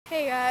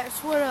Hey guys,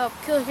 what up?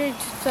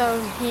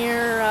 Killer2000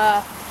 here,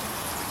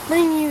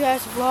 bringing you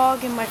guys a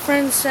vlog, and my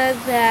friend said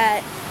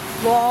that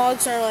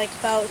vlogs are like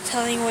about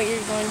telling what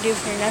you're going to do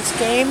for your next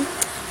game.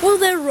 Well,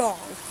 they're wrong,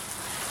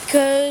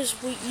 because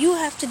what you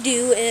have to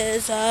do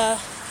is,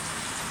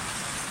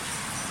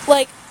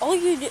 like, all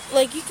you do,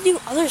 like, you can do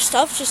other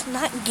stuff, just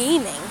not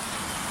gaming.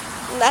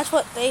 And that's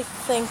what they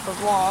think for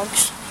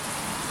vlogs.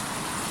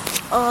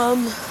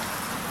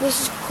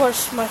 This is, of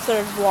course, my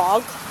third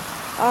vlog.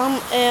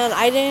 And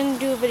I didn't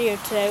do a video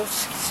today,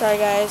 sorry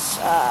guys,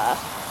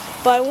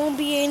 but I won't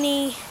be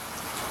any,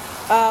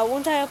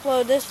 once I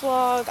upload this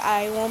vlog,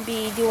 I won't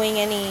be doing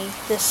any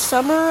this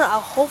summer. I'll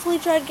hopefully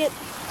try to get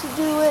to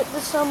do it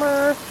this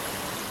summer,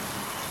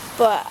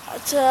 but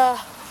it's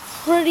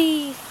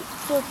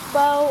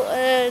about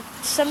a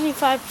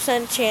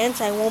 75%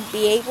 chance I won't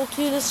be able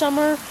to this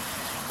summer.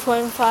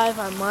 25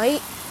 I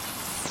might,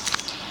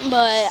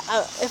 but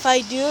if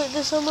I do it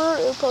this summer,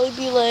 it'll probably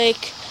be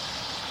like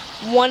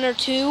 1 or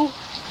 2.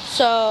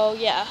 So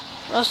yeah,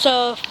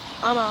 also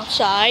I'm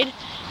outside,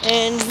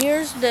 and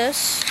here's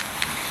this,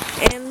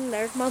 and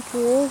there's my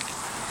pool,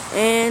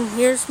 and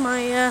here's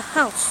my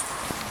house.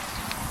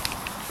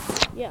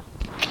 Yeah,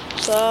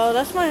 so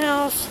that's my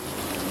house.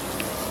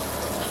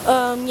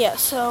 Yeah,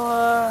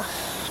 so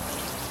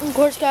of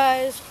course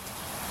guys,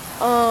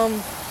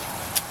 and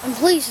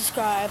please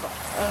subscribe.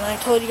 And I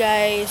told you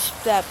guys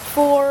that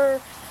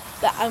before,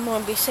 that I'm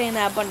going to be saying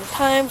that a bunch of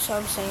times, so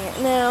I'm saying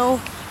it now.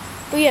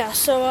 But yeah,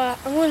 so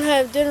I'm going to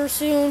have dinner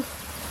soon.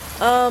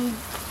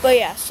 But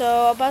yeah,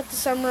 so about the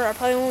summer, I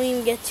probably won't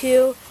even get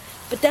to.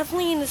 But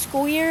definitely in the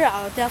school year,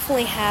 I'll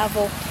definitely have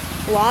a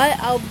lot.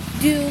 I'll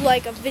do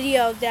like a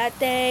video that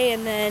day,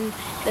 and then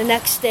the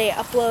next day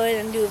upload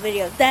and do a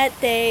video that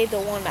day, the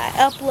one I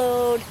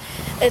upload.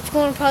 It's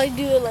going to probably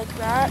do it like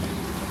that.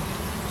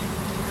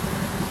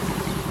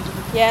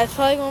 Yeah, it's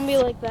probably going to be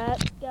like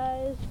that,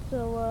 guys.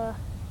 So,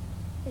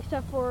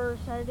 except for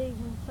Saturdays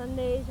and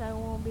Sundays, I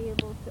won't be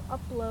able to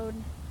upload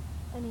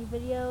any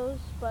videos,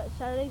 but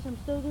Saturdays I'm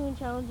still doing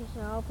challenges,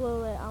 and I'll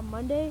upload it on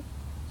Monday.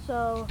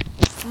 So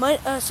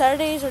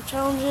Saturdays are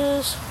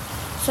challenges.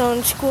 So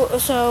in school,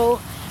 so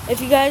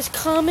if you guys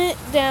comment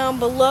down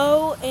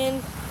below,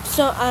 and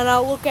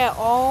I'll look at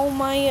all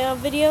my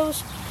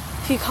videos.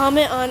 If you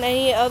comment on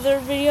any other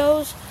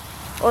videos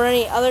or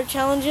any other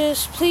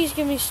challenges, please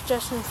give me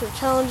suggestions for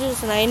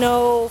challenges. And I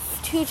know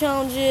 2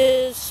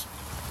 challenges,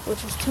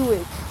 which is 2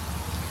 weeks.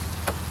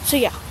 So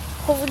yeah,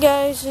 hopefully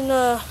guys, and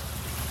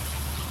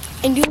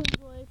do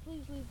enjoy.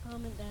 Please leave a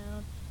comment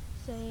down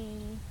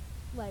saying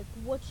like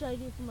what should I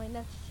do for my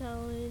next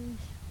challenge.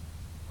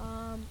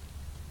 And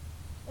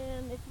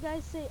if you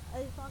guys say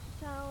a soccer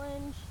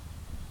challenge,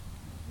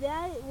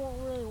 that it won't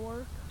really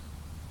work.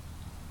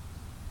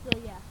 So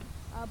yeah,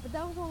 but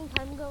that was a long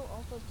time ago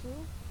also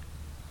too.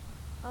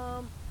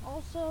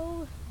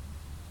 Also,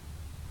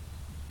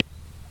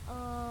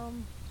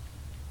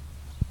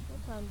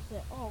 what time is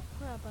it? Oh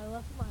crap, I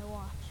left my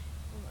watch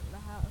in the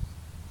house.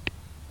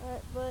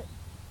 Alright, but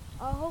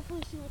I'll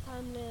hopefully see what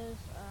time it is.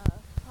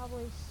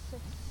 Probably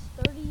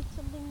 6:30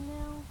 something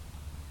now.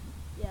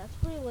 Yeah, it's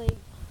pretty late.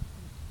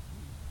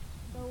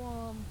 So,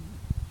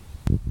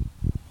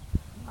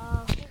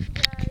 hope you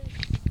guys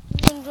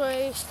do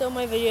enjoy still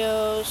my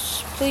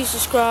videos. Please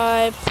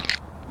subscribe.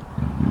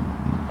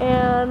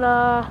 And,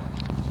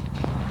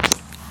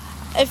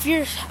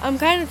 I'm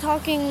kind of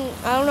talking,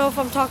 I don't know if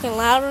I'm talking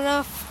loud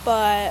enough,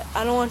 but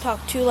I don't want to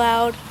talk too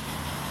loud.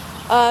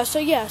 So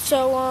yeah,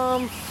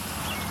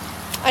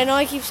 I know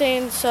I keep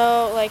saying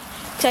so, like,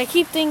 'cause I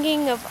keep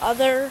thinking of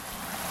other,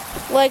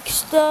 like,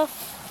 stuff.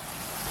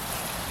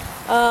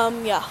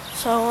 Yeah,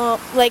 so,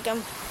 like, I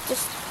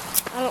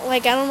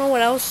don't know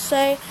what else to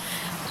say,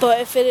 but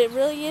if it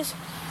really is,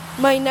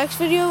 my next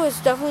video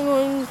is definitely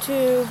going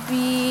to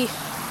be,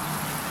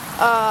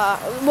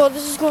 well,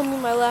 this is going to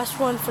be my last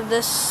one for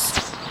this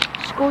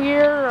school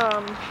year.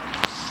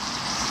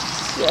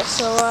 Yeah,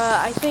 so,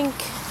 I think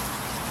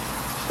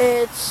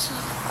it's,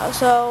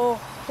 so,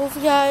 hope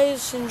you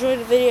guys enjoyed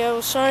the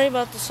video. Sorry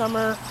about the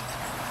summer.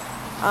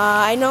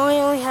 I know I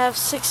only have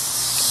 6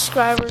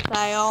 subscribers,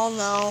 I all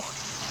know.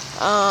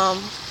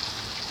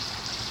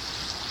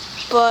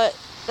 But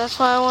that's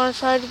why I want to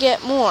try to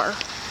get more.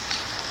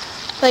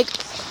 Like,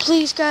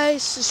 please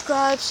guys,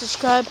 subscribe.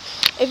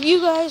 If you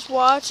guys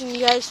watch and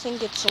you guys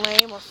think it's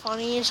lame or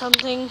funny or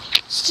something,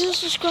 still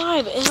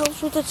subscribe. It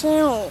helps with the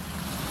channel.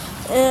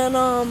 And,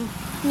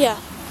 yeah.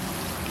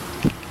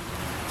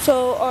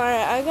 So,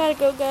 alright, I gotta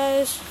go,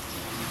 guys.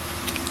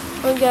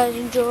 Hope you guys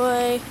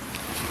enjoy.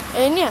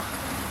 And yeah.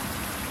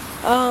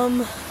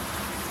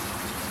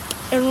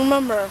 And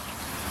remember,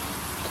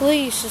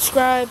 please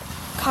subscribe,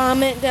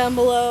 comment down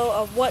below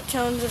of what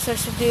challenges I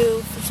should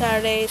do for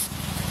Saturdays.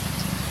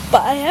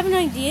 But I have an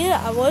idea.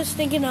 I was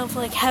thinking of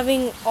like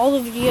having all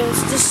the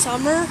videos this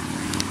summer,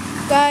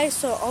 guys.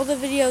 So all the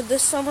videos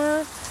this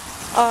summer.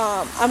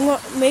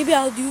 Maybe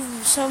I'll do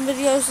some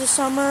videos this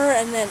summer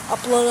and then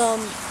upload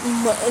them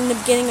in the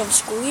beginning of the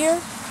school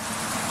year.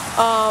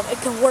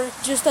 It can work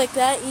just like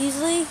that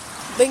easily.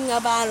 Bing,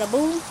 bada,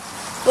 boom.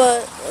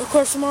 But of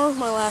course tomorrow's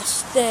my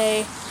last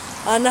day,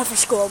 not for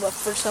school but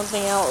for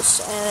something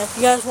else. And if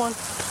you guys want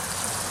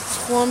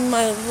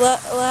my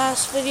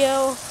last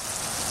video,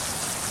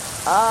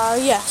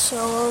 yeah,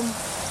 so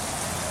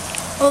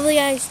hopefully you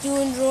guys do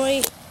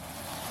enjoy,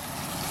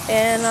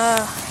 and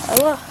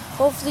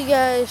hopefully you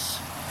guys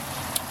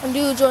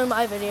do enjoy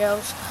my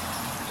videos.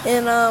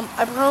 And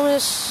I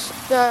promise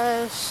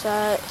guys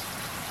that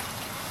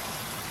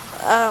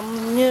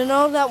you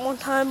know that one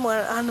time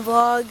when on the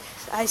vlog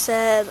I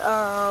said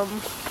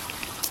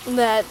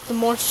that the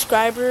more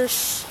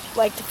subscribers,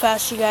 like the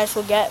faster you guys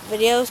will get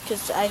videos,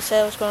 because I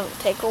said it was going to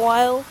take a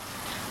while.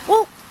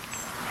 Well,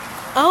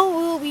 I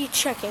will be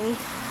checking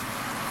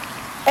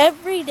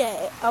every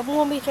day. I'm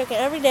going to be checking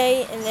every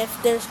day, and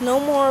if there's no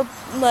more,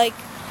 like,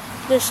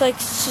 there's like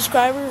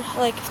subscribers,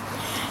 like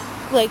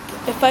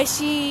if I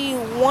see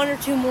one or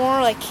two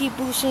more, like, keep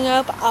boosting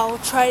up, I'll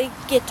try to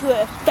get to it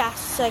as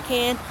fast as I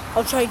can.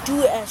 I'll try to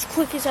do it as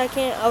quick as I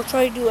can. I'll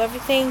try to do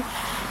everything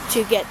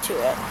to get to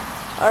it.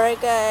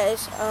 Alright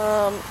guys,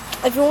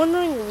 if you're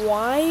wondering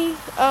why,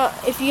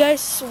 if you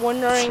guys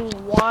wondering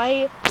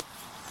why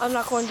I'm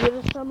not going to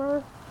do this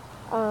summer,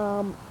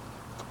 I'll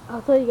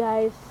tell you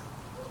guys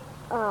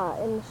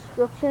in the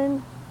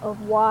description of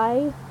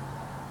why,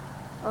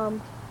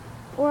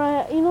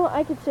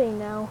 I could say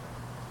now,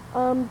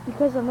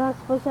 because I'm not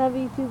supposed to have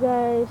YouTube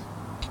guys,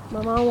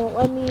 my mom won't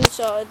let me,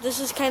 so this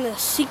is kind of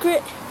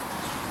secret,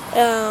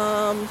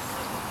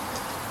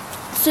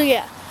 so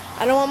yeah,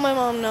 I don't want my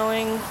mom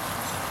knowing.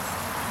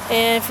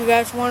 And if you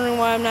guys are wondering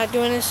why I'm not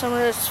doing this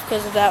summer, it's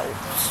because of that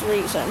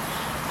reason.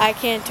 I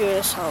can't do it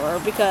this summer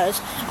because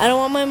I don't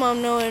want my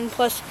mom knowing.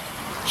 Plus,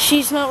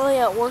 she's not really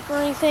at work or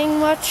anything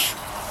much.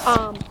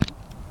 A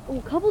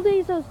couple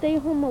days I'll stay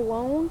home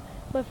alone,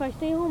 but if I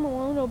stay home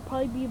alone, it'll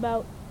probably be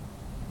about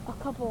a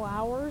couple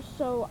hours.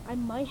 So I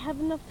might have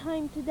enough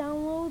time to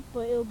download,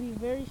 but it'll be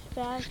very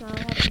fast, and I'll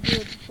have to do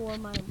it before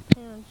my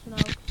parents know.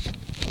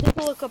 They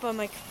can look up on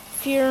my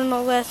computer and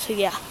all that. So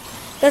yeah.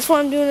 That's why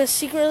I'm doing this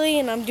secretly,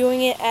 and I'm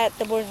doing it at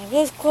the Boys and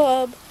Girls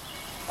Club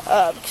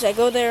because I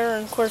go there,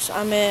 and of course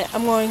I'm a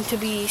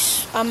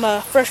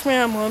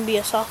freshman. I'm going to be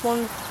a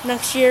sophomore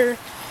next year.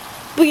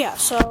 But yeah,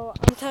 so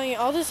I'm telling you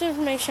all this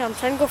information. I'm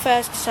trying to go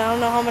fast because I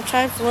don't know how much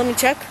time. So let me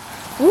check.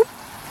 Whoop.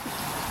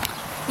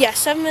 Yeah,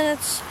 7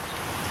 minutes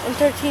and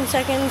 13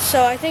 seconds.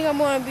 So I think I'm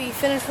going to be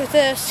finished with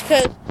this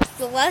because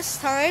the less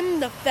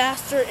time, the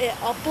faster it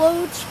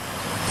uploads.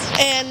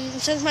 And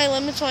since my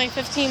limit's only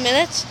 15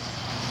 minutes.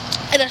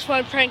 And that's why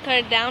I'm trying to cut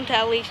it down to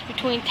at least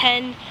between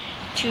 10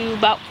 to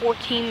about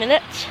 14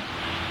 minutes.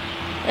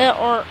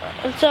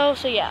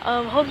 So yeah,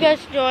 hope you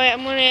guys enjoy.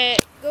 I'm gonna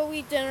go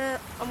eat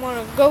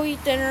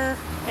dinner.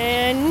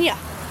 And yeah.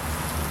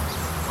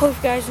 Hope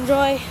you guys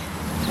enjoy.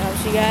 I'll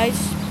see you guys.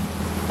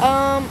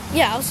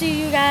 Yeah, I'll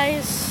see you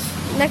guys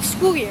next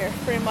school year,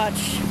 pretty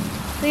much.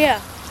 So yeah,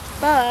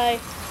 bye.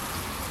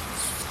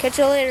 Catch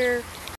you later.